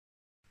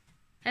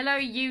Hello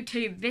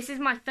YouTube, this is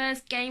my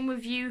first game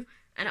review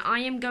and I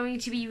am going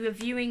to be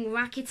reviewing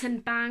Ratchet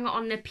and Bang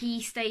on the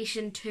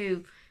PlayStation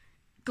 2.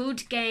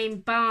 Good game,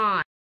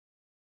 bye.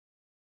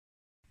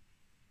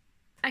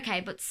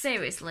 Okay, but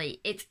seriously,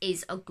 it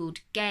is a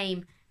good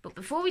game. But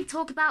before we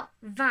talk about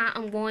that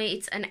and why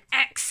it's an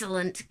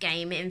excellent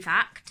game, in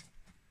fact,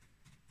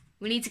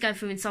 we need to go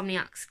through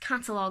Insomniac's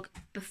catalogue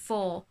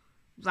before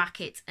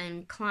Ratchet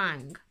and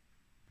Clank.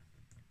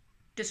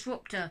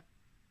 Disruptor.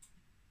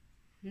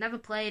 Never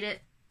played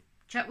it.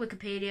 Check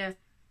Wikipedia.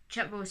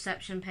 Check the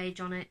reception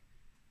page on it.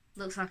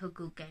 Looks like a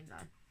good game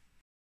though.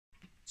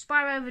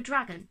 Spyro the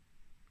Dragon.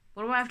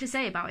 What do I have to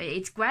say about it?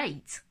 It's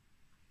great.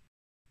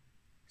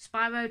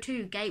 Spyro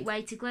 2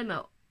 Gateway to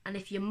Glimmer. And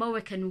if you're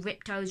Murican,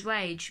 Ripto's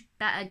Rage.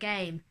 Better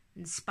game.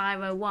 And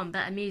Spyro 1.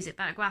 Better music,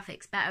 better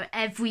graphics, better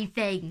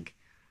everything.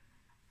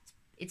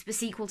 It's the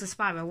sequel to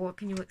Spyro. What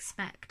can you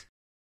expect?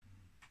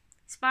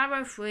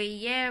 Spyro 3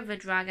 Year of the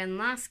Dragon.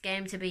 Last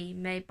game to be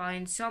made by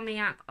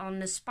Insomniac on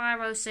the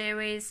Spyro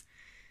series.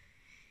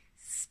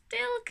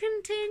 Still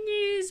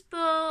continues,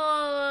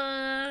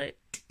 but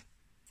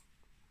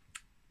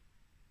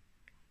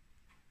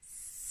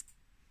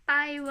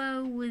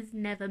Spyro was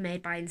never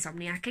made by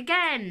Insomniac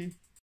again.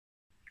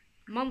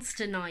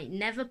 Monster Knight,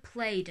 never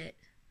played it,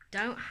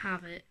 don't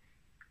have it,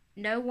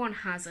 no one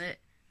has it,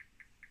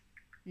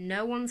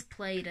 no one's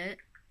played it,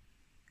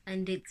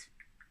 and it's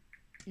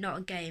not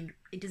a game,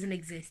 it doesn't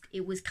exist,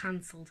 it was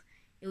cancelled.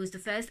 It was the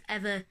first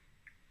ever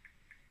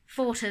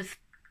thought of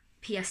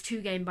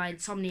PS2 game by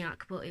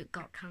Insomniac, but it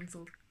got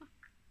cancelled.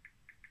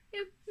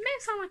 It may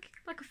sound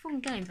like a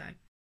fun game though.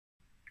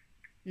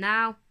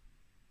 Now,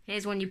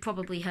 here's one you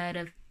probably heard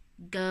of.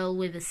 Girl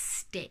with a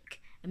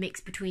Stick. A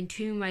mix between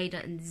Tomb Raider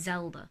and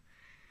Zelda.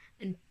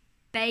 And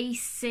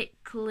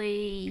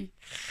basically,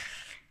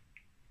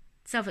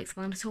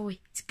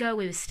 self-explanatory. It's Girl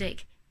with a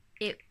Stick.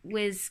 It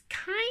was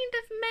kind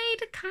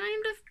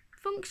of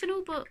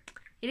functional, but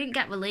it didn't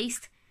get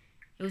released.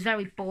 It was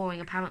very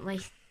boring apparently.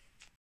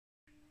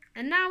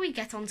 And now we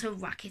get on to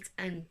Ratchet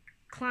and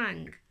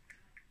Clank.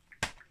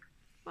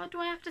 What do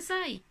I have to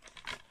say?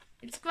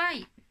 It's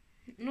great.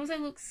 And also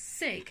looks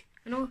sick.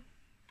 And all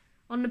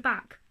on the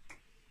back.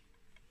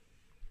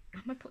 Why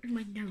am I putting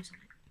my nose on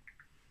it?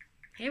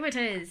 Here it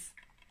is.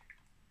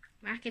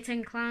 Ratchet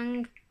and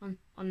Clank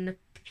on the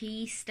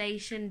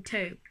PlayStation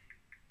 2.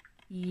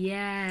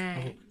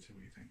 Yay. Oh, see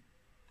what you think.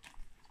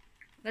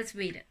 Let's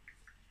read it.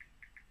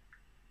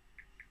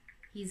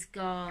 He's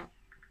got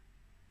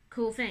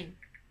cool thing.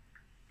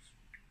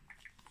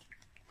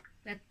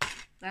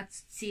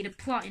 Let's see the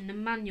plot in the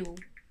manual.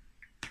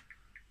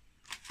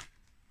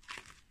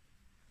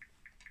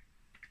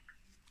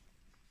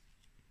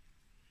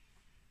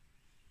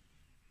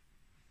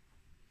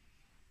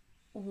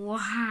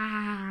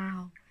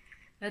 Wow.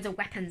 Those are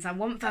weapons. I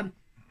want them.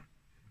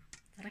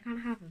 But I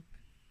can't have them.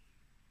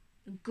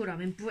 Good,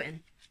 I'm in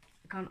Britain.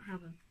 I can't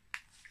have them.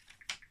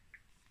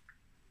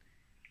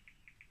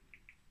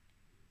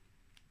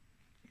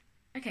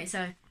 Okay,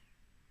 so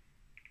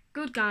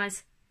good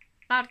guys,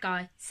 bad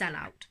guy, sell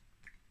out.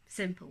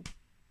 Simple.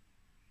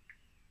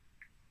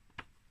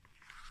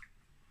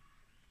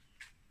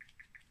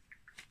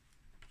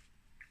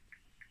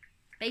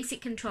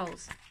 Basic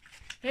controls.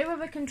 Here are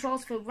the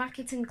controls for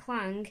Ratchet and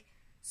Clank.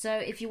 So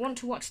if you want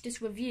to watch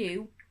this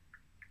review,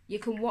 you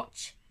can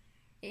watch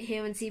it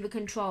here and see the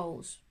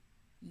controls.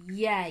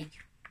 Yay.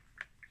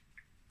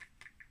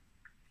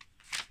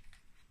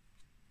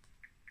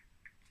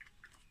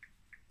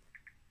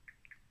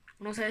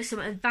 And also some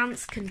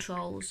advanced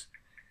controls.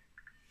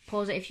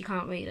 Pause it if you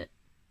can't read it.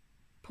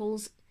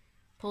 Pause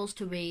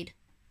to read.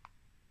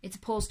 It's a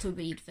pause to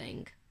read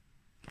thing.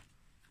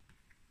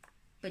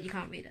 But you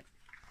can't read it.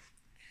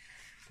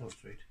 Pause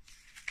to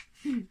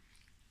read.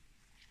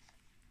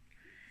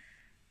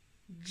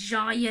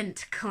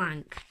 Giant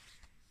Clank.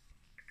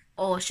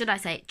 Or should I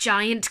say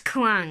Giant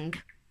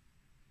Clank?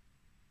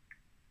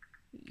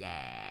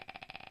 Yeah.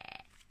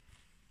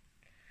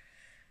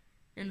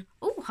 And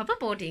oh,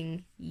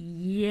 hoverboarding.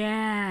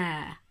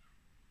 Yeah.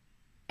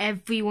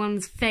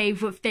 Everyone's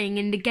favourite thing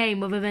in the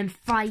game other than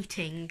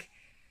fighting.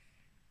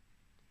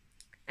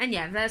 And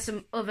yeah, there's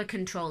some other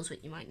controls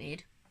that you might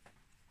need.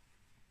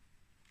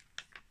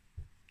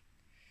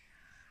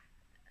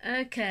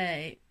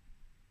 Okay.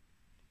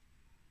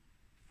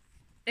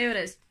 Here it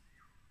is.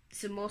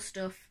 Some more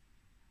stuff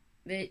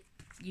that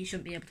you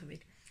shouldn't be able to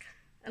read.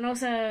 And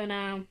also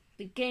now,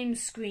 the game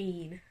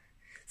screen.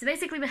 So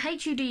basically the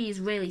HUD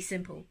is really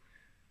simple.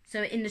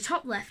 So in the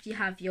top left you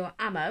have your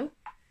ammo.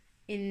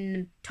 In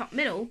the top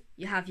middle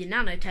you have your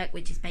nanotech,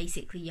 which is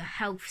basically your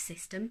health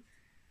system.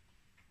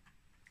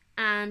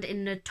 And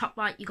in the top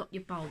right you got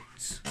your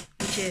bolts,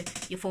 which are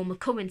your form of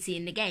currency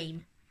in the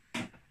game.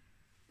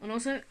 And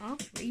also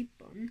R3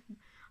 button.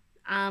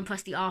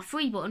 Press the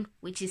R3 button,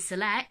 which is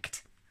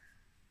select.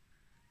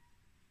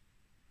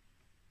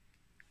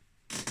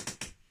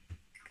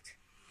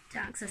 To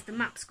access the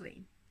map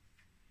screen.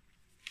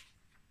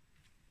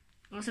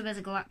 Also there's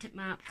a galactic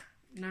map,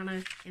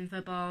 nano,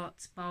 info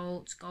bolts,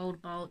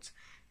 gold bolts,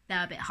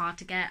 they're a bit hard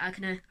to get.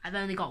 I've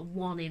only got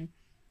one in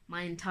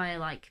my entire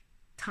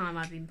time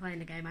I've been playing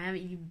the game. I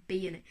haven't even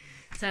beaten it.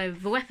 So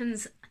the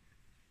weapons,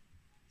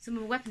 some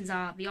of the weapons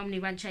are the Omni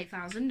Wrench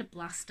 8000, the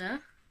blaster,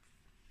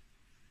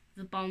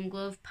 the bomb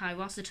glove,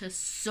 pyrocita,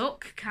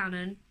 suck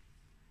cannon.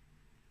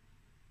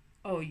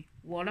 Oh,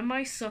 what am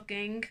I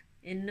sucking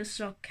in the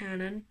suck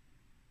cannon?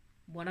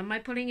 What am I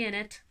putting in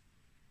it?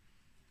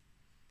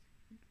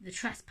 The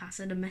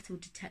trespasser, the metal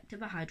detector,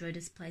 the hydro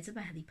displacer,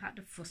 the helipack,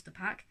 the thruster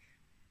pack,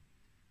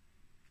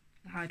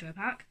 the hydro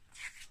pack,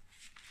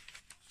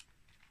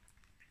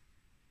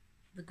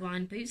 the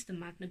grind boots, the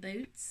magna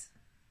boots.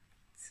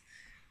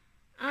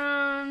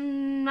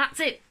 That's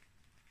it.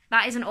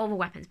 That isn't all the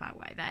weapons, by the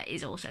way. There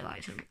is also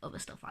some other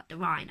stuff like the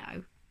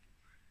rhino,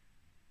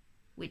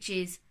 which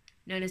is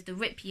known as the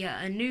Rapier,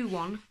 a new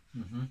one,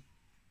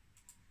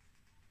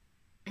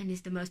 and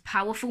is the most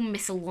powerful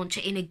missile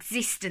launcher in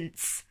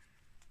existence.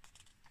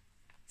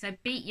 So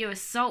beat your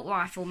assault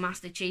rifle,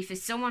 Master Chief. If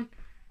someone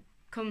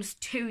comes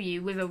to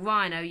you with a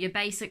rhino, you're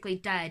basically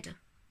dead.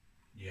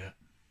 Yeah.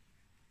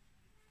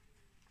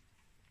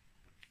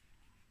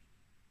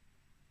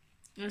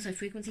 Also,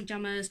 frequency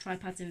jammers,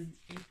 tripods,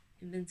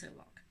 inventor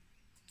lock.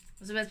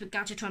 Also, there's the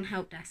Gadgetron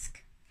help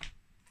desk.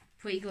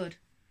 Pretty good.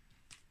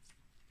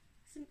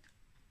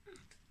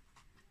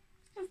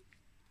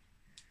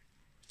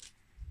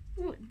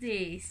 What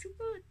this?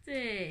 What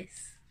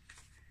this?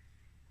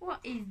 What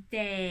is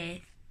there?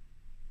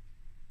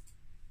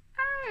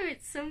 Oh,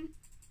 it's some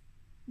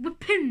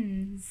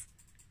weapons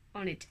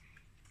on it.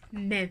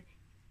 No.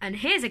 And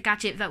here's a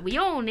gadget that we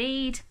all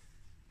need.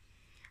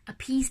 A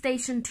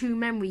P-Station 2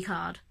 memory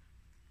card.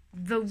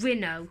 The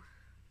Rhino.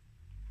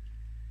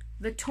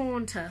 The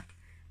Taunter.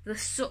 The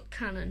Suck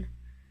Cannon.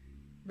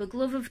 The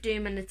Glove of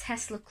Doom and the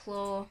Tesla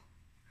Claw.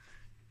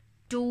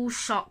 Dual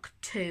Shock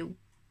 2.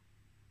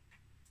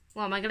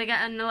 Well, am I going to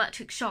get an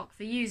electric shock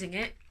for using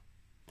it?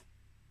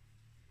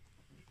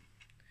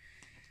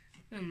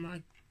 Oh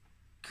my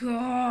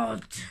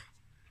god.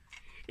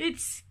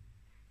 It's...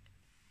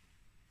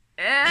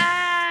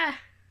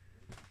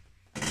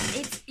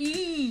 It's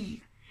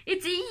E.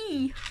 It's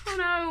E. Oh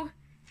no.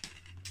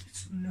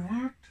 It's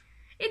not.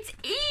 It's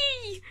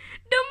E.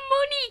 The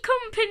money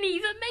company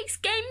that makes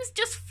games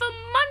just for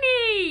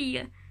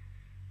money.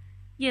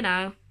 You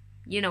know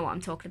what I'm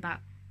talking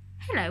about.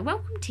 Hello,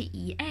 welcome to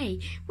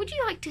EA. Would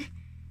you like to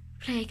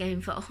play a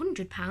game for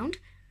 £100?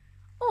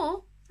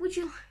 Or would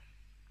you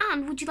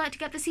like to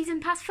get the season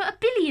pass for £1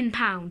 billion?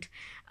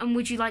 And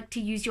would you like to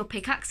use your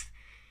pickaxe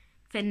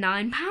for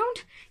 £9?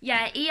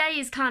 Yeah, EA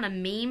is kind of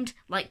memed,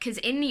 because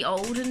in the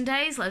olden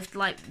days,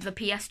 like the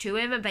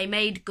PS2 era, they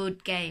made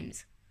good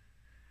games.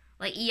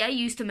 EA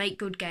used to make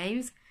good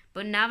games,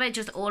 but now they're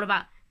just all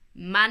about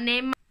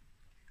money.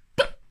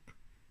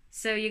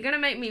 So you're gonna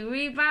make me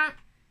read that?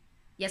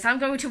 Yes, I'm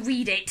going to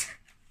read it.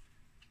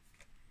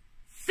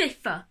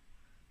 FIFA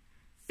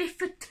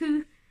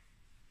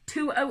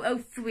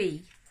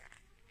 2003.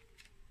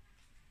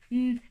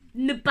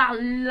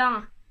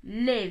 Nbala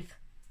Live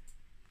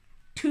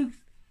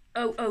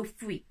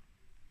 2003.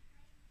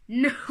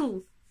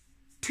 No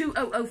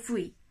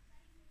 2003.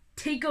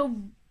 Tiger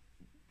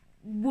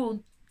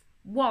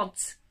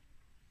Wads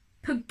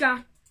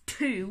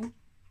Pagatu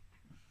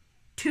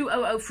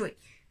 2003.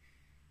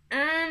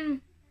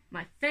 And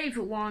my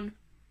favourite one,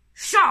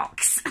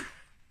 Sharks.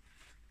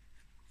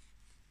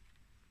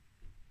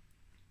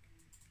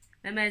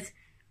 Then there's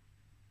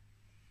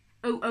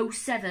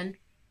 007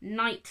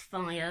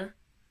 Nightfire.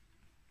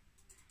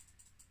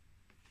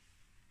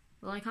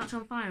 Well, I catch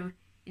on fire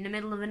in the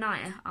middle of the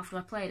night after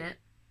I played it.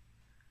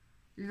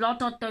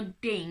 Lot of the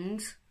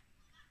Dings.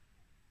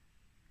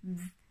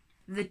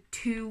 The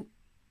Two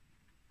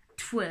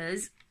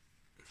Twirs.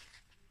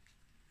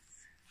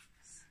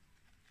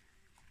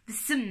 The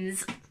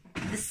Sims.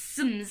 The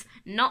Sims.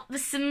 Not The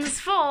Sims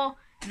 4.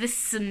 The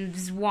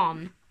Sims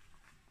 1.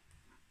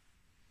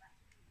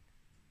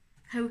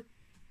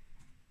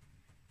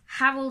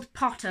 Harold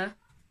Potter.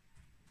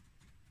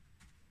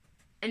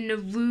 In the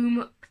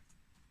Room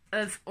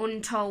of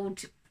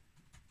Untold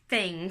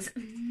Things.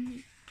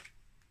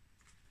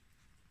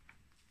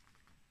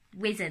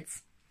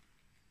 Wizards.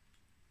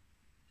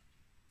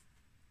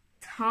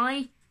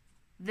 Ty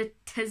the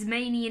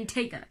Tasmanian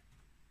Tiger.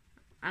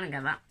 I don't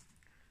get that.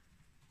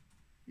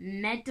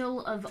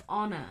 Medal of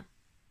Honor.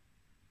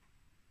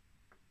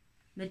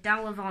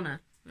 Medal of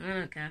Honor. I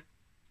don't care.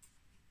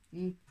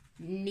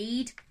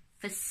 Need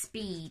for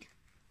Speed.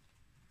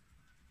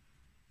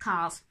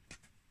 Cars.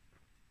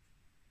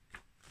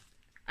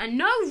 And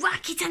no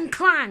Ratchet and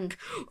Clank.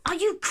 Are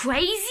you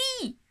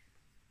crazy?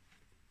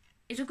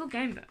 It's a good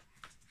game though.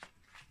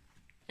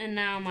 And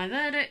now my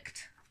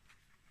verdict.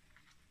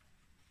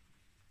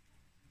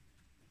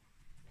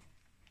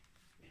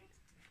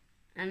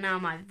 And now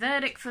my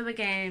verdict for the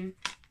game.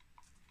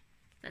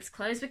 Let's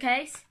close the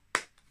case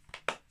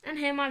and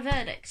hear my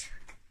verdict.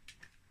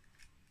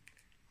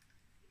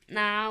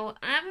 Now,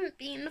 I haven't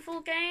beaten the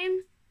full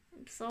game.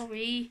 I'm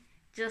sorry.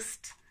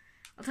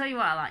 I'll tell you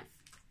what I like.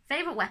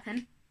 Favourite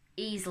weapon,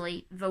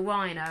 easily, the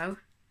Rhino.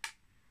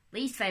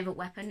 Least favourite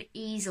weapon,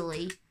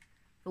 easily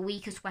the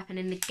weakest weapon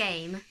in the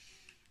game.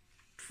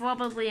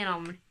 Probably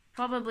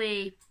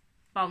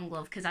bomb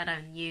glove, because I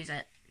don't use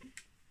it.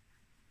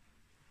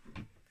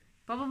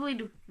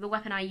 Probably the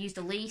weapon I use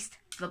the least,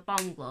 the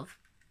bomb glove.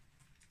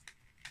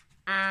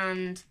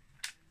 And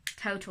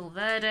total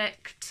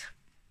verdict.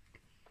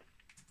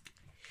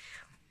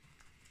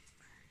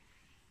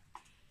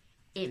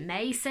 It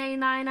may say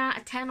 9 out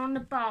of 10 on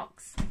the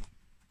box,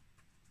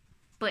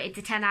 but it's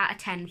a 10 out of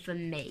 10 for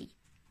me.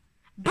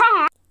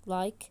 Bye!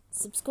 Like,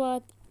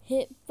 subscribe,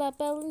 hit that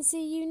bell and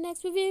see you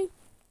next review.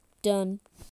 Done.